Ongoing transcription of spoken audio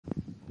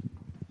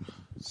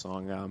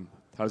Song,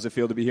 how does it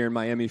feel to be here in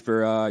Miami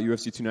for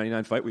UFC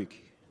 299 Fight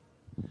Week?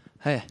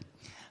 Hey,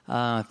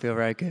 I feel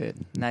very good.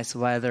 Nice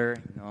weather.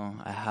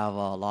 I have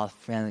a lot of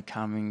friends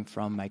coming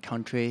from my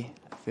country.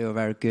 I feel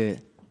very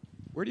good.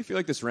 Where do you feel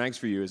like this ranks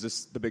for you? Is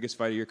this the biggest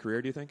fight of your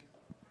career, do you think?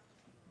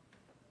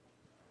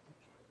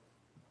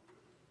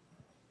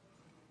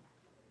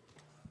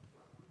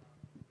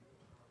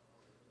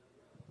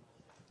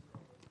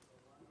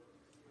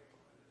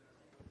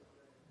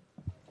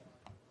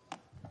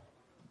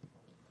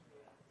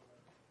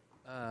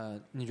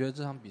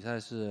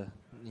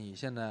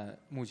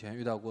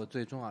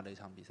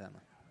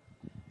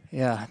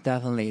 Yeah,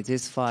 definitely.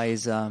 This fight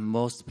is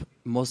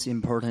most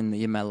important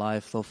in my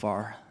life so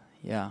far.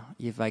 Yeah,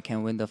 if I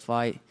can win the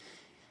fight,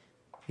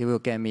 it will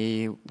get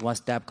me one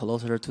step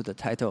closer to the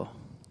title.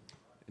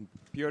 And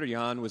Petr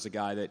Yan was a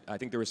guy that I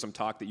think there was some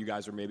talk that you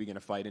guys were maybe going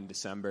to fight in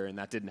December, and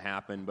that didn't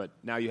happen. But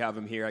now you have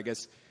him here. I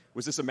guess,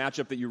 was this a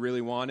matchup that you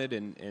really wanted?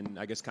 And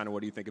I guess kind of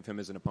what do you think of him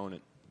as an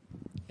opponent?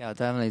 Yeah,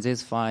 definitely.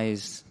 This fight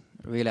is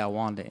really I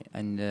wanted.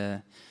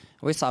 And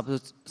we're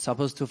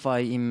supposed to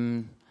fight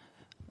in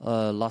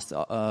last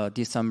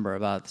December,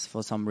 but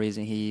for some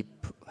reason he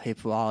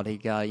pulled out. He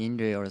got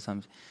injured or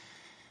something.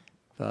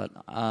 But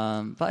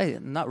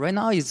not right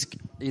now. It's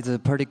a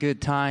pretty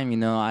good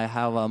time. I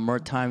have more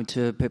time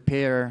to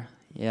prepare.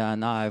 Yeah,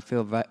 now I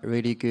feel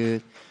really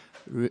good.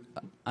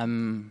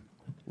 I'm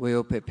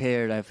well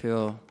prepared. I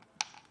feel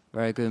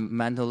very good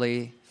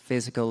mentally,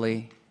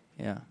 physically.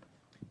 Yeah.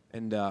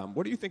 And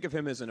what do you think of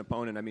him as an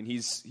opponent? I mean,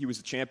 he was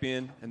a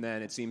champion, and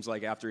then it seems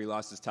like after he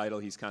lost his title,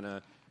 he's kind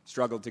of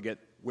struggled to get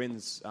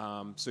wins.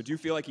 So do you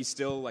feel like he's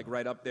still like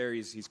right up there?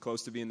 He's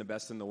close to being the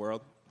best in the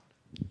world?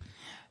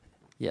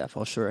 Yeah,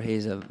 for sure. He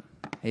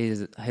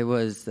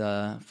was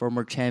a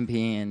former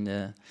champion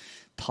and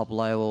top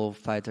level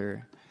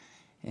fighter,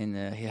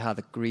 and he had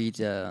a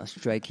great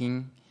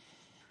striking.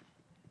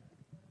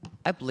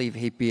 I believe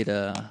he beat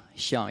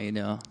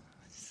Sean,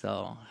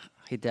 so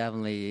he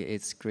definitely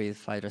is a great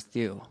fighter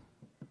still.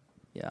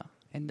 Yeah,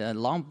 and the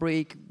long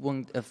break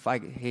won't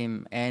affect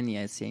him any.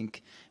 I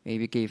think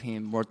maybe give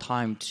him more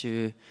time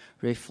to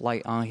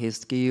reflect on his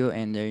skill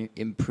and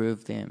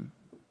improve them.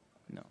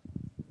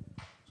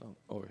 So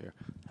over here.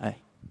 Hi.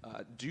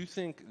 Do you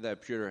think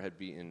that Petr had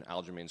beaten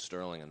Aljamain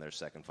Sterling in their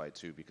second fight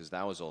too? Because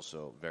that was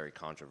also very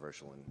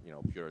controversial,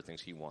 and Petr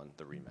thinks he won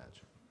the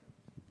rematch.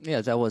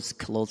 Yeah, that was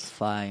close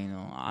fight.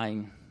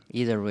 I'm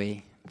either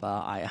way,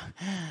 but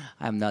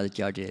I'm not the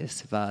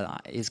judges.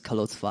 But it's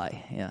close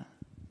fight. Yeah.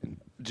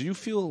 Do you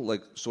feel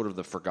like sort of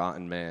the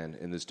forgotten man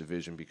in this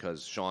division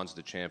because Sean's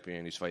the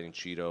champion, he's fighting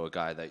Cheeto, a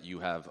guy that you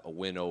have a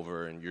win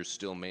over, and you're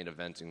still main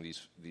eventing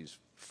these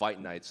fight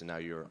nights, and now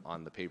you're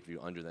on the pay-per-view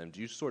under them. Do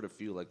you sort of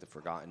feel like the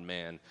forgotten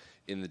man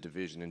in the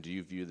division, and do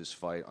you view this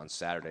fight on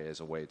Saturday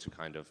as a way to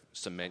kind of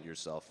cement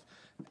yourself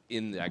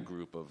in that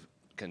group of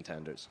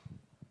contenders?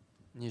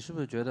 你是不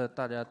是觉得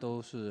大家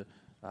都是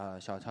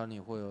小乔你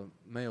会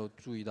没有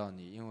注意到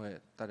你，因为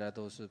大家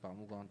都是把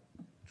目光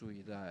注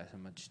意在什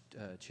么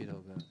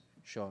Cheeto 跟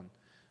Sean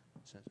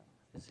身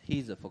上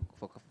 ？He's a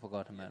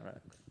forgotten man,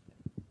 right?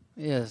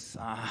 Yes,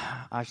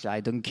 actually,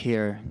 I don't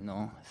care.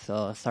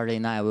 So Saturday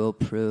night will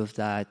prove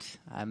that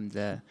I'm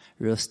the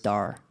real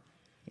star.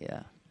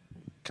 Yeah.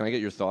 Can I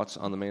get your thoughts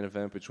on the main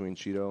event between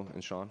Cheeto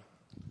and Sean?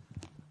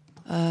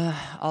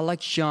 I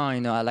like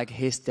Sean. I like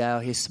his style.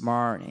 He's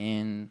smart,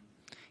 and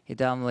he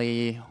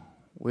definitely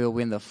will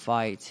win the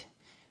fight.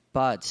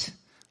 But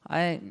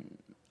I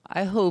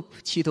hope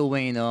Cheeto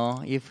win.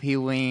 If he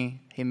win,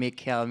 he may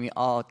count me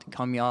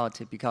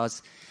out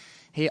because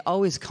he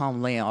always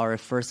come late our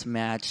first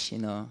match.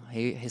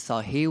 He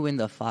thought he win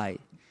the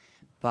fight,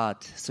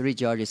 but 3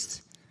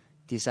 judges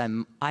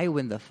decide I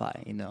win the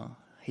fight.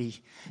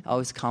 He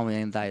always come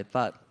in that.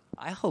 But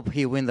I hope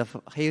he win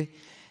he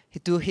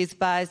do his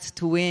best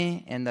to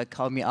win and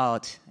call me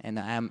out, and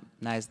I'm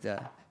nice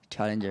the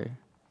challenger.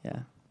 Yeah.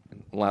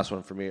 Last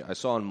one for me. I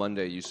saw on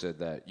Monday you said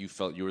that you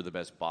felt you were the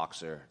best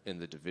boxer in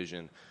the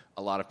division.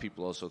 A lot of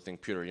people also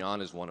think Petr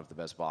Yan is one of the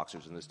best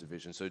boxers in this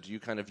division. So do you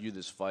kind of view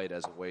this fight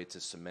as a way to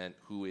cement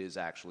who is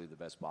actually the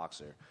best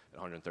boxer at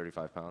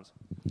 135 pounds?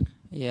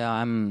 Yeah,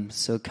 I'm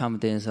so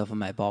confident of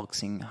my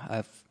boxing.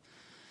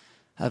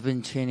 I've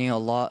been training a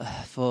lot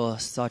for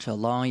such a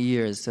long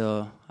year,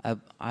 so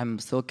I'm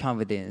so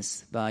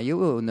confident. But you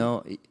will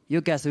know,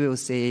 you guys will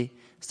see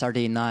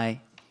Saturday night.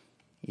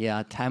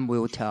 Yeah, time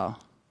will tell.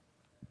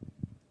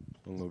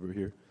 Over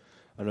here.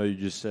 I know you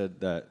just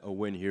said that a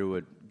win here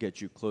would get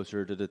you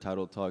closer to the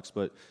title talks,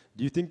 but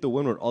do you think the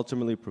win would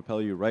ultimately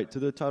propel you right to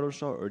the title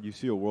shot, or do you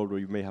see a world where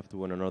you may have to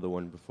win another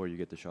one before you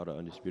get the shot at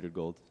Undisputed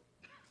Gold?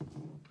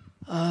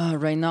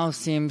 Right now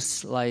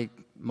seems like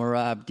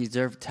Murad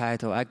deserves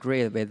title. I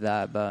agree with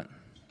that, but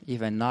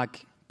if I knock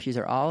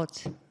Petr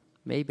out,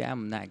 maybe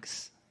I'm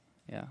next.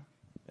 Yeah.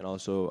 And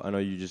also, I know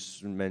you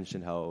just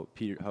mentioned how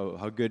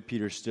good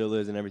Petr still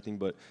is and everything,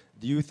 but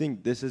do you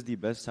think this is the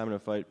best time to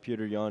fight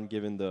Petr Yan,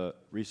 given the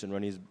recent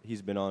run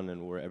he's been on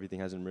and where everything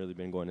hasn't really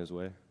been going his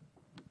way?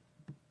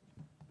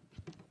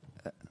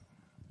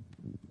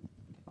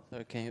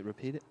 Sorry, can you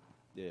repeat it?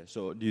 Yeah.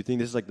 So do you think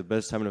this is like the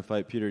best time to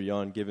fight Petr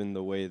Yan, given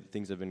the way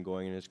things have been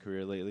going in his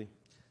career lately?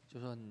 就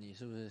说你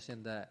是不是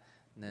现在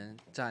能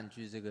占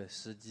据这个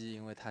时机？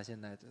因为他现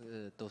在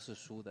都是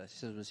输的，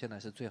是不是现在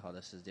是最好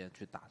的时间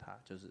去打他，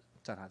就是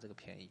占他这个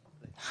便宜？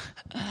对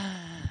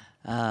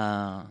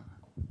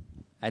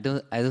I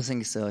don't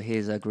think so.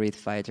 He's a great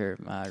fighter,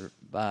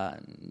 but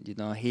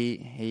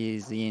he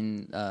is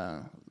in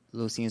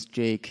losing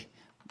streak.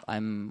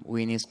 I'm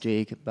winning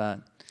streak, but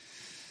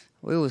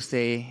we will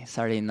say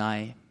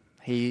 39.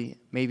 He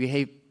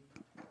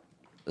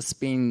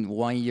spent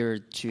 1 year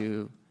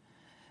to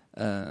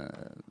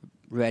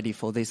ready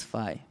for this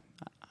fight.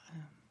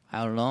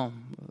 I don't know.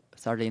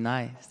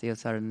 39, still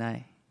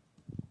 39.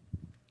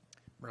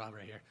 Marab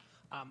right here.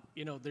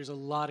 There's a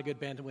lot of good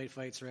bantamweight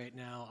fights right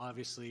now.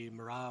 Obviously,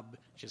 Marab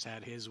just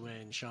had his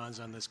win. Sean's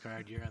on this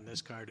card. You're on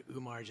this card.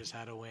 Umar just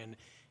had a win.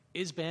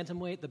 Is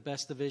bantamweight the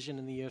best division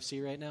in the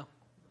UFC right now?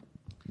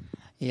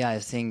 Yeah, I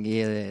think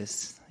it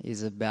is.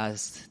 It's the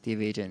best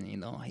division.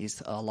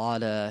 It's a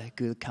lot of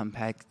good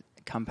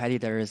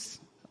competitors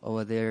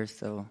over there.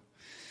 So,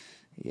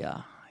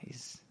 yeah,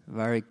 it's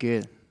very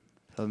good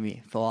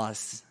for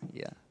us.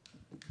 Yeah.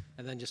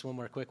 And then just one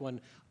more quick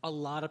one. A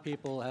lot of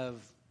people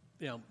have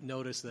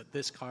noticed that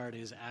this card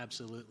is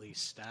absolutely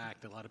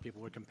stacked. A lot of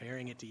people were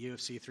comparing it to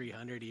UFC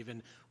 300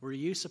 even. Were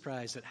you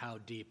surprised at how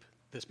deep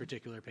this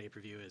particular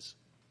pay-per-view is?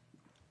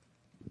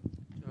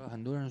 就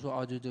很多人说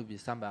澳洲就比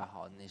300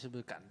好，你是不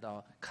是看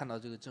到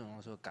这个阵容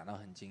的时候感到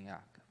很惊讶？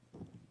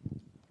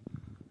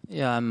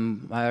 Yeah,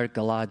 I'm very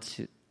glad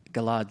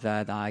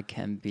that I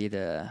can be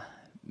the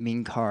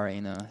main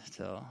card,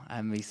 So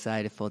I'm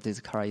excited for this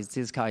card.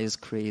 This card is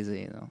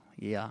crazy,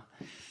 Yeah.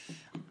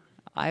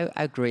 I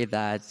agree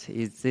that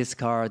this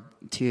card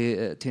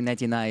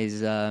 299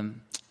 is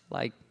in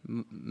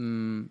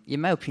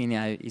my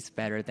opinion, it's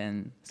better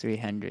than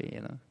 300.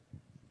 All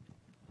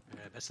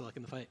right, best of luck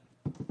in the fight.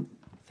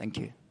 Thank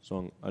you.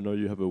 So I know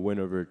you have a win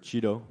over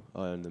Cheeto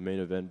in the main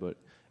event, but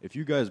if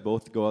you guys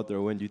both go out there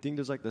and win, do you think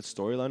there's like that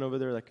storyline over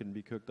there that can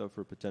be cooked up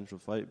for a potential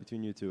fight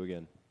between you two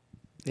again?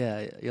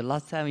 Yeah, your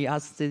last time you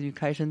asked this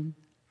question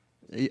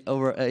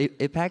over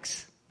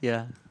Apex?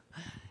 Yeah.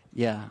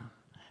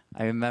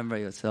 I remember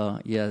you. So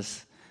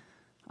yes,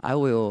 I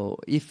will.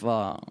 If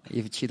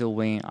Cheeto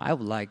win, I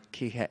would like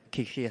kick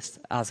his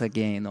ass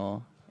again.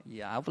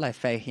 Yeah, I would like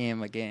fight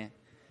him again.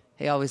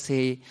 He always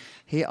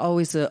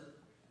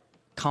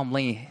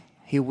complain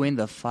he win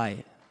the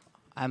fight.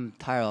 I'm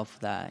tired of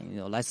that.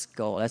 Let's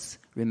go. Let's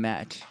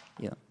rematch.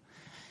 Yeah.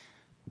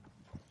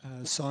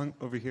 Song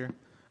over here.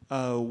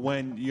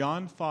 When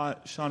Yan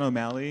fought Sean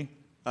O'Malley,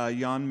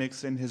 Yan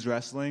mixed in his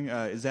wrestling.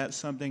 Is that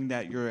something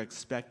that you're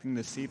expecting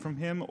to see from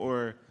him,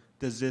 or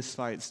does this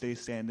fight stay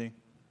standing?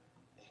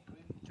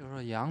 就是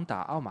说杨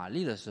打奥马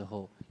利的时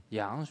候，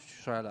杨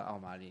摔了奥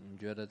马利，你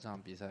觉得这场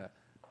比赛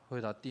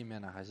会到地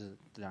面呢，还是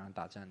两人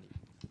打站立？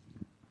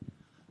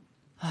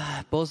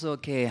 Both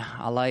okay.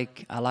 I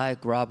like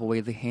grab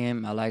with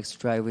him. I like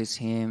strike with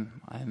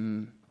him.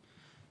 I'm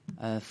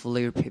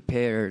fully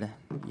prepared.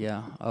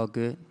 Yeah, all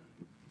good.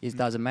 It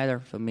doesn't matter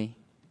for me.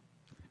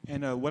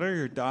 And what are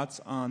your thoughts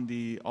on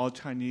the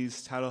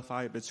all-Chinese title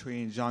fight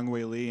between Zhang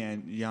Weili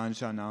and Yan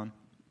Xiaonan?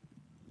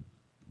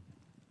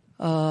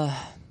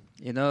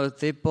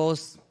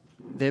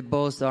 They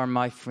both are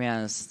my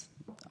friends.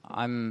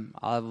 I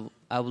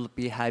will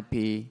be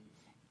happy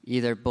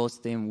either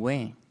both them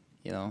win.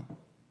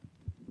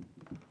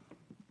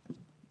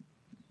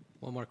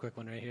 One more quick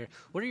one right here.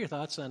 What are your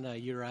thoughts on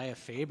Uriah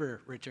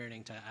Faber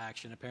returning to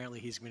action? Apparently,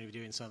 he's going to be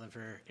doing something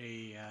for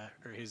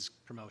his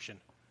promotion.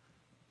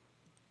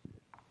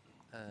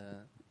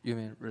 You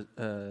mean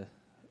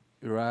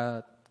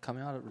Uriah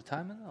coming out of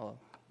retirement, or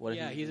what?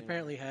 Yeah, he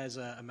apparently has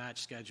a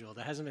match scheduled.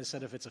 It hasn't been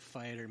said if it's a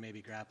fight or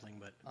maybe grappling,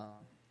 but.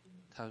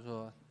 他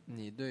说：“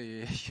你对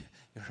于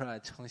Uriah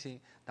重新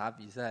打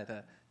比赛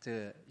的这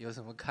个有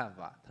什么看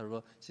法？”他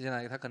说：“接下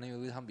来他可能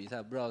有一场比赛，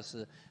不知道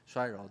是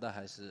摔柔的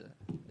还是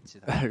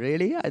其他。”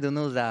 Really? I don't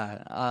know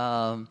that.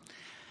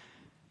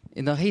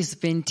 He's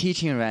been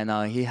teaching right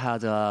now. He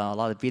has a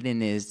lot of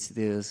business to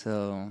do,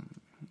 so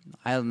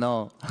I don't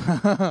know.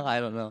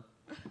 I don't know.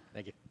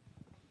 Thank you.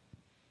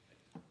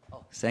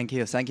 Thank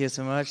you. Thank you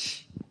so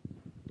much.